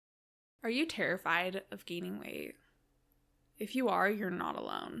Are you terrified of gaining weight? If you are, you're not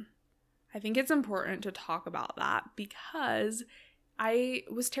alone. I think it's important to talk about that because I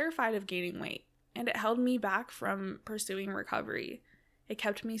was terrified of gaining weight and it held me back from pursuing recovery. It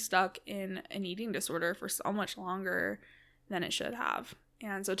kept me stuck in an eating disorder for so much longer than it should have.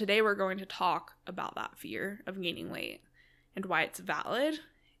 And so today we're going to talk about that fear of gaining weight and why it's valid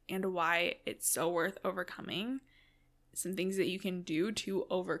and why it's so worth overcoming. Some things that you can do to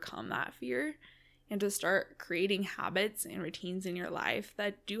overcome that fear and to start creating habits and routines in your life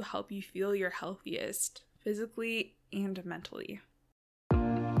that do help you feel your healthiest physically and mentally.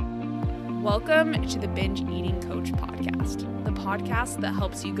 Welcome to the Binge Eating Coach podcast, the podcast that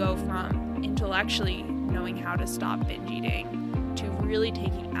helps you go from intellectually knowing how to stop binge eating to really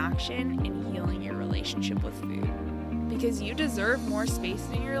taking action and healing your relationship with food. Because you deserve more space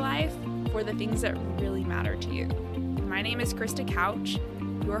in your life for the things that really matter to you. My name is Krista Couch,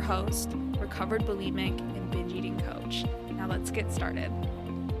 your host, recovered bulimic and binge eating coach. Now let's get started.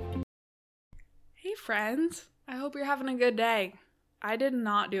 Hey friends, I hope you're having a good day. I did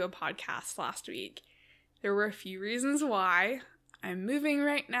not do a podcast last week. There were a few reasons why. I'm moving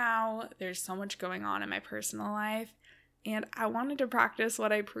right now. There's so much going on in my personal life. And I wanted to practice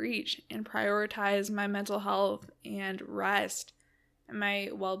what I preach and prioritize my mental health and rest and my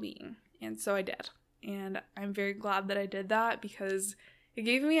well-being. And so I did. And I'm very glad that I did that because it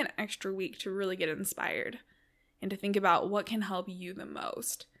gave me an extra week to really get inspired and to think about what can help you the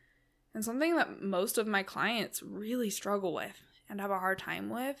most. And something that most of my clients really struggle with and have a hard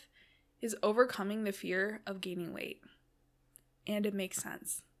time with is overcoming the fear of gaining weight. And it makes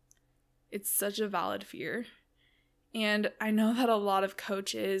sense. It's such a valid fear. And I know that a lot of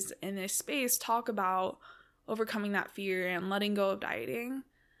coaches in this space talk about overcoming that fear and letting go of dieting.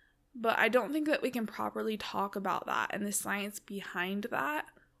 But I don't think that we can properly talk about that and the science behind that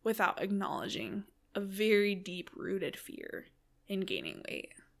without acknowledging a very deep-rooted fear in gaining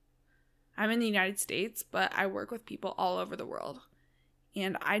weight. I'm in the United States, but I work with people all over the world.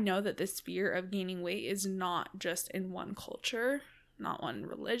 And I know that this fear of gaining weight is not just in one culture, not one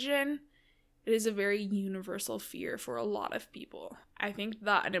religion. It is a very universal fear for a lot of people. I think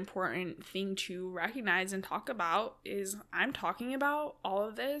that an important thing to recognize and talk about is I'm talking about all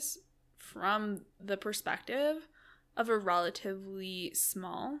of this from the perspective of a relatively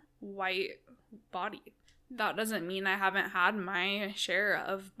small white body. That doesn't mean I haven't had my share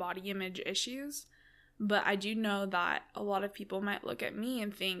of body image issues, but I do know that a lot of people might look at me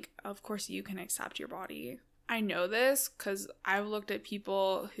and think, of course you can accept your body. I know this because I've looked at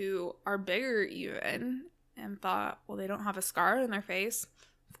people who are bigger even and thought, well, they don't have a scar on their face.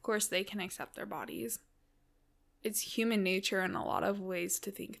 Of course they can accept their bodies. It's human nature in a lot of ways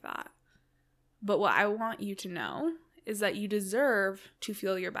to think that. But what I want you to know is that you deserve to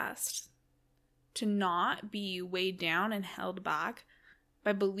feel your best, to not be weighed down and held back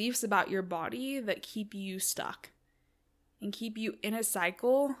by beliefs about your body that keep you stuck and keep you in a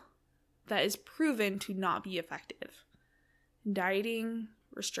cycle that is proven to not be effective. Dieting,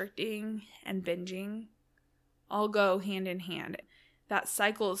 restricting, and binging all go hand in hand. That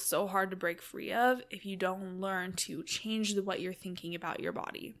cycle is so hard to break free of if you don't learn to change what you're thinking about your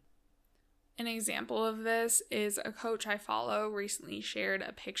body. An example of this is a coach I follow recently shared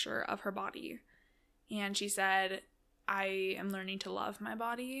a picture of her body. And she said, I am learning to love my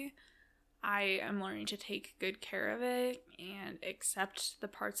body. I am learning to take good care of it and accept the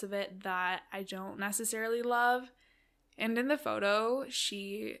parts of it that I don't necessarily love. And in the photo,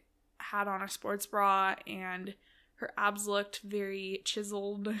 she had on a sports bra and her abs looked very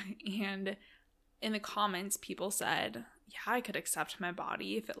chiseled. And in the comments, people said, yeah, I could accept my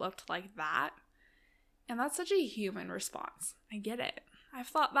body if it looked like that. And that's such a human response. I get it. I've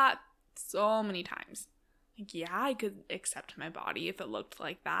thought that so many times. Like, yeah, I could accept my body if it looked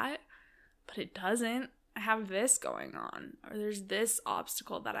like that. But it doesn't. I have this going on, or there's this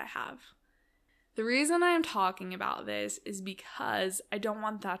obstacle that I have. The reason I'm talking about this is because I don't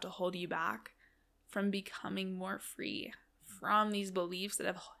want that to hold you back from becoming more free from these beliefs that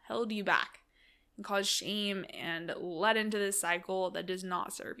have held you back and caused shame and led into this cycle that does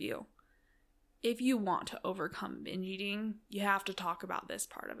not serve you. If you want to overcome binge eating, you have to talk about this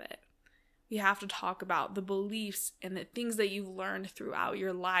part of it. You have to talk about the beliefs and the things that you've learned throughout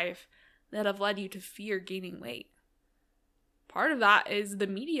your life that have led you to fear gaining weight. Part of that is the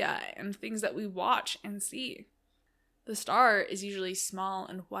media and things that we watch and see. The star is usually small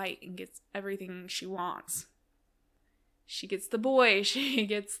and white and gets everything she wants. She gets the boy, she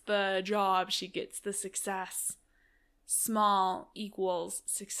gets the job, she gets the success. Small equals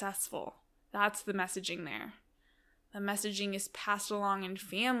successful. That's the messaging there. The messaging is passed along in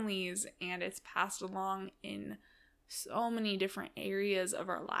families, and it's passed along in so many different areas of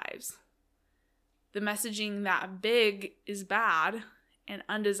our lives. The messaging that big is bad and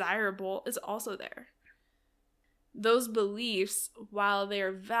undesirable is also there. Those beliefs, while they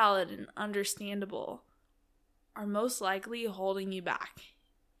are valid and understandable, are most likely holding you back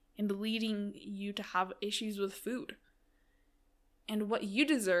and leading you to have issues with food. And what you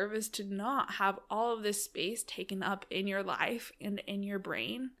deserve is to not have all of this space taken up in your life and in your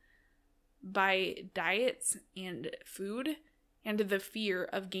brain by diets and food and the fear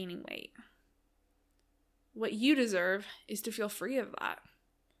of gaining weight. What you deserve is to feel free of that,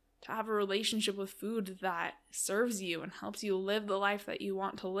 to have a relationship with food that serves you and helps you live the life that you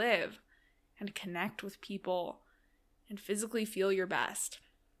want to live, and connect with people and physically feel your best.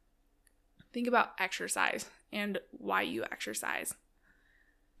 Think about exercise and why you exercise.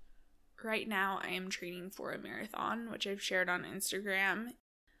 Right now, I am training for a marathon, which I've shared on Instagram.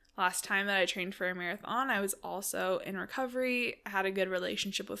 Last time that I trained for a marathon, I was also in recovery. I had a good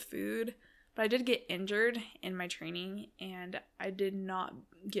relationship with food, but I did get injured in my training, and I did not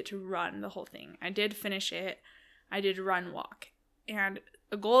get to run the whole thing. I did finish it. I did run walk. And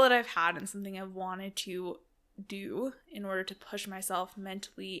a goal that I've had and something I've wanted to do in order to push myself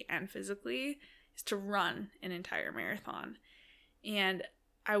mentally and physically is to run an entire marathon. And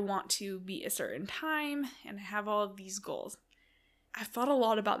I want to be a certain time, and I have all of these goals. I've thought a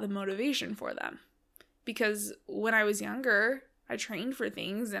lot about the motivation for them, because when I was younger, I trained for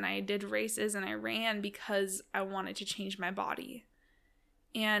things and I did races and I ran because I wanted to change my body.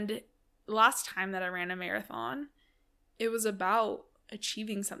 And last time that I ran a marathon, it was about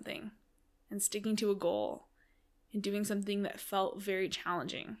achieving something and sticking to a goal and doing something that felt very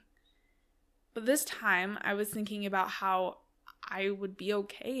challenging. But this time, I was thinking about how I would be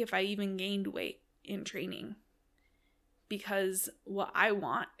okay if I even gained weight in training. Because what I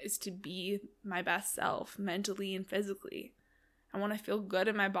want is to be my best self, mentally and physically. I want to feel good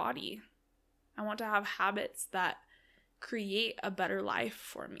in my body. I want to have habits that create a better life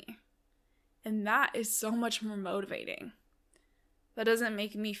for me. And that is so much more motivating. That doesn't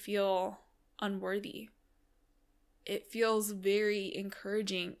make me feel unworthy. It feels very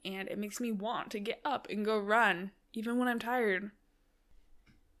encouraging, and it makes me want to get up and go run, even when I'm tired.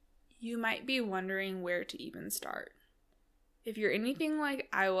 You might be wondering where to even start. If you're anything like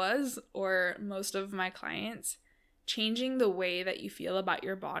I was, or most of my clients, changing the way that you feel about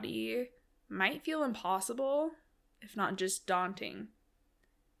your body might feel impossible, if not just daunting.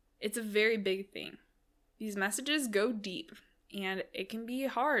 It's a very big thing. These messages go deep, and it can be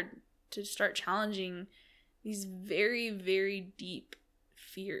hard to start challenging these very, very deep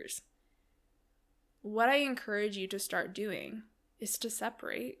fears. What I encourage you to start doing is to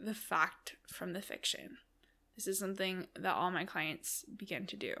separate the fact from the fiction. This is something that all my clients begin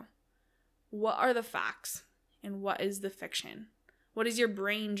to do. What are the facts and what is the fiction? What is your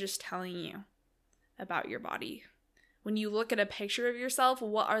brain just telling you about your body? When you look at a picture of yourself,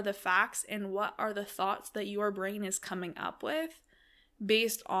 what are the facts and what are the thoughts that your brain is coming up with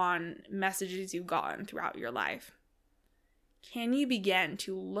based on messages you've gotten throughout your life? Can you begin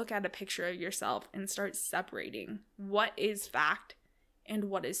to look at a picture of yourself and start separating what is fact and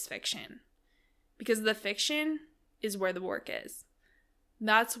what is fiction? Because the fiction is where the work is.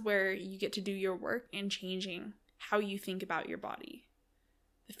 That's where you get to do your work in changing how you think about your body,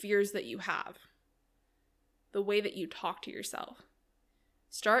 the fears that you have, the way that you talk to yourself.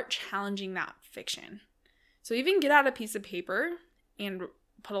 Start challenging that fiction. So even get out a piece of paper and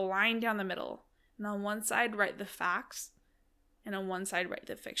put a line down the middle. And on one side, write the facts. And on one side, write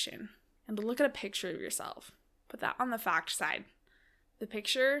the fiction. And look at a picture of yourself. Put that on the fact side. The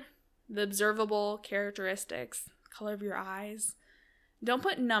picture, the observable characteristics, color of your eyes. Don't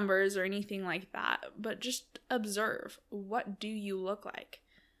put numbers or anything like that, but just observe. What do you look like?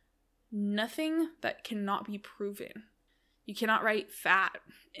 Nothing that cannot be proven. You cannot write fat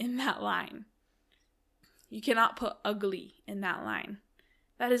in that line. You cannot put ugly in that line.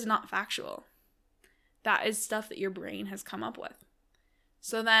 That is not factual. That is stuff that your brain has come up with.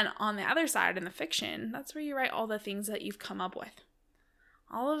 So then on the other side, in the fiction, that's where you write all the things that you've come up with.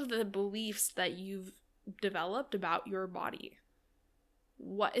 All of the beliefs that you've developed about your body.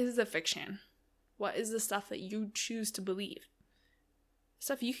 What is the fiction? What is the stuff that you choose to believe?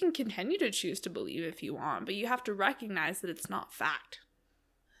 Stuff you can continue to choose to believe if you want, but you have to recognize that it's not fact.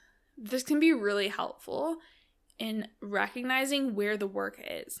 This can be really helpful in recognizing where the work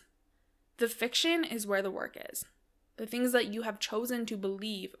is. The fiction is where the work is. The things that you have chosen to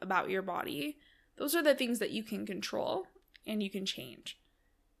believe about your body, those are the things that you can control and you can change.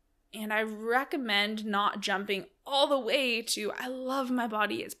 And I recommend not jumping all the way to, I love my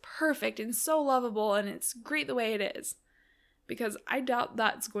body, it's perfect and so lovable and it's great the way it is. Because I doubt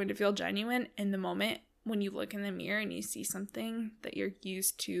that's going to feel genuine in the moment when you look in the mirror and you see something that you're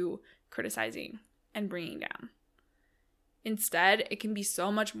used to criticizing and bringing down. Instead, it can be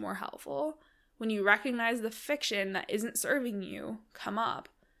so much more helpful when you recognize the fiction that isn't serving you come up,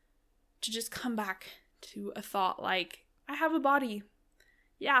 to just come back to a thought like, I have a body.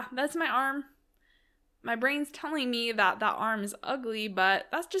 Yeah, that's my arm. My brain's telling me that that arm is ugly, but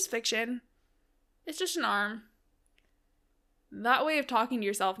that's just fiction. It's just an arm. That way of talking to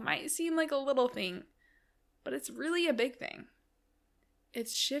yourself might seem like a little thing, but it's really a big thing.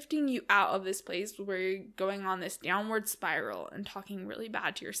 It's shifting you out of this place where you're going on this downward spiral and talking really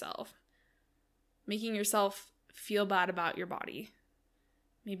bad to yourself, making yourself feel bad about your body,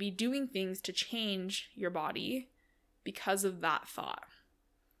 maybe doing things to change your body because of that thought.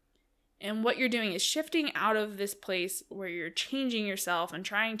 And what you're doing is shifting out of this place where you're changing yourself and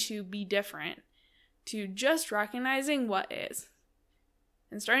trying to be different to just recognizing what is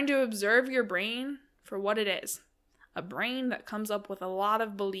and starting to observe your brain for what it is. A brain that comes up with a lot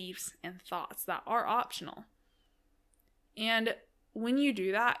of beliefs and thoughts that are optional. And when you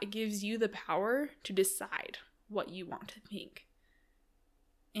do that, it gives you the power to decide what you want to think.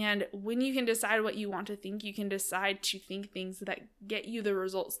 And when you can decide what you want to think, you can decide to think things that get you the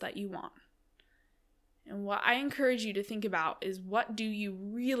results that you want. And what I encourage you to think about is, what do you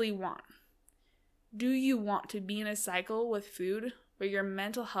really want? Do you want to be in a cycle with food where your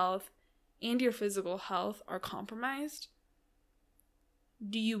mental health and your physical health are compromised?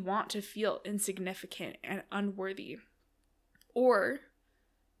 Do you want to feel insignificant and unworthy? Or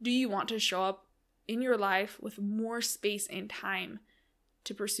do you want to show up in your life with more space and time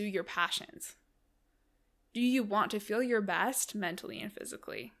to pursue your passions? Do you want to feel your best mentally and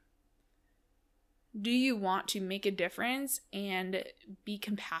physically? Do you want to make a difference and be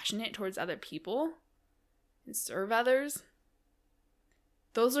compassionate towards other people and serve others?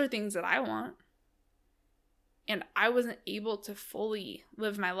 Those are things that I want. And I wasn't able to fully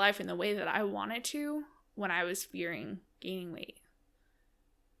live my life in the way that I wanted to when I was fearing gaining weight.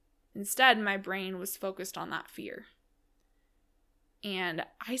 Instead, my brain was focused on that fear. And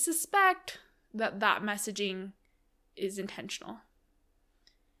I suspect that that messaging is intentional.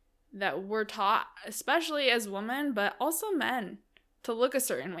 That we're taught, especially as women, but also men, to look a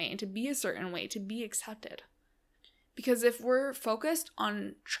certain way and to be a certain way, to be accepted. Because if we're focused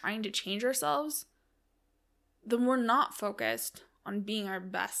on trying to change ourselves, then we're not focused on being our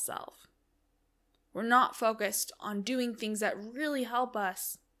best self. We're not focused on doing things that really help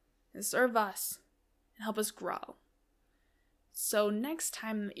us and serve us and help us grow. So next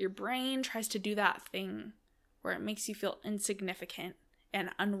time that your brain tries to do that thing where it makes you feel insignificant and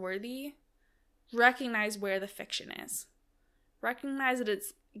unworthy, recognize where the fiction is. Recognize that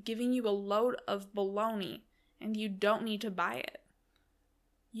it's giving you a load of baloney and you don't need to buy it.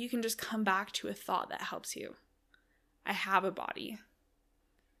 You can just come back to a thought that helps you. I have a body.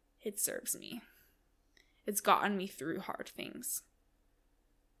 It serves me. It's gotten me through hard things.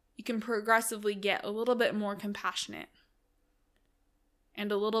 You can progressively get a little bit more compassionate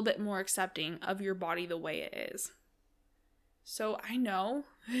and a little bit more accepting of your body the way it is. So I know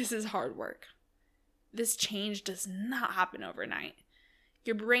this is hard work. This change does not happen overnight.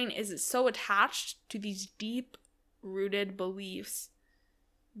 Your brain is so attached to these deep-rooted beliefs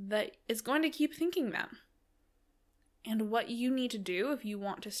that it's going to keep thinking them. And what you need to do if you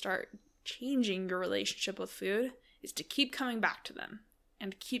want to start changing your relationship with food is to keep coming back to them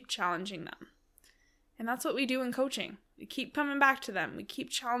and keep challenging them. And that's what we do in coaching. We keep coming back to them. We keep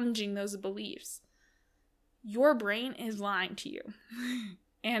challenging those beliefs. Your brain is lying to you,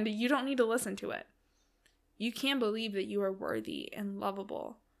 and you don't need to listen to it. You can believe that you are worthy and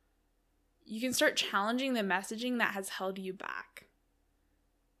lovable. You can start challenging the messaging that has held you back.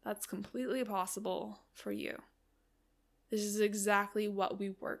 That's completely possible for you. This is exactly what we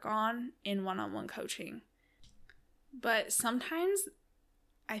work on in one-on-one coaching. But sometimes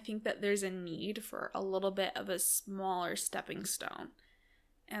I think that there's a need for a little bit of a smaller stepping stone.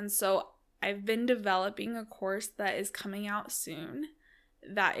 And so I've been developing a course that is coming out soon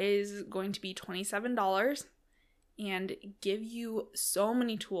that is going to be $27 and give you so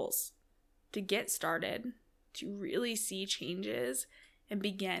many tools to get started, to really see changes and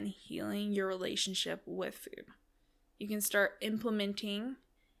begin healing your relationship with food. You can start implementing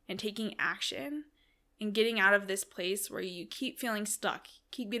and taking action and getting out of this place where you keep feeling stuck,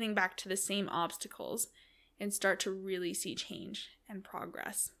 keep getting back to the same obstacles, and start to really see change and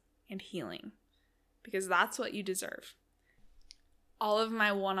progress and healing, because that's what you deserve. all of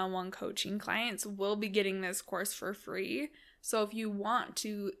my one-on-one coaching clients will be getting this course for free. So if you want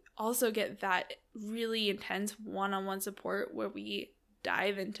to also get that really intense one-on-one support where we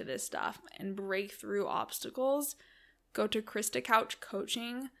dive into this stuff and break through obstacles, go to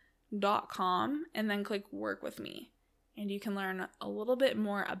kristacouchcoaching.com and then click work with me. And you can learn a little bit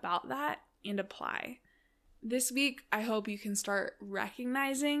more about that and apply. This week, I hope you can start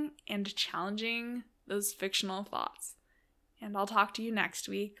recognizing and challenging those fictional thoughts. And I'll talk to you next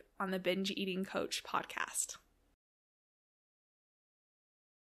week on the Binge Eating Coach podcast.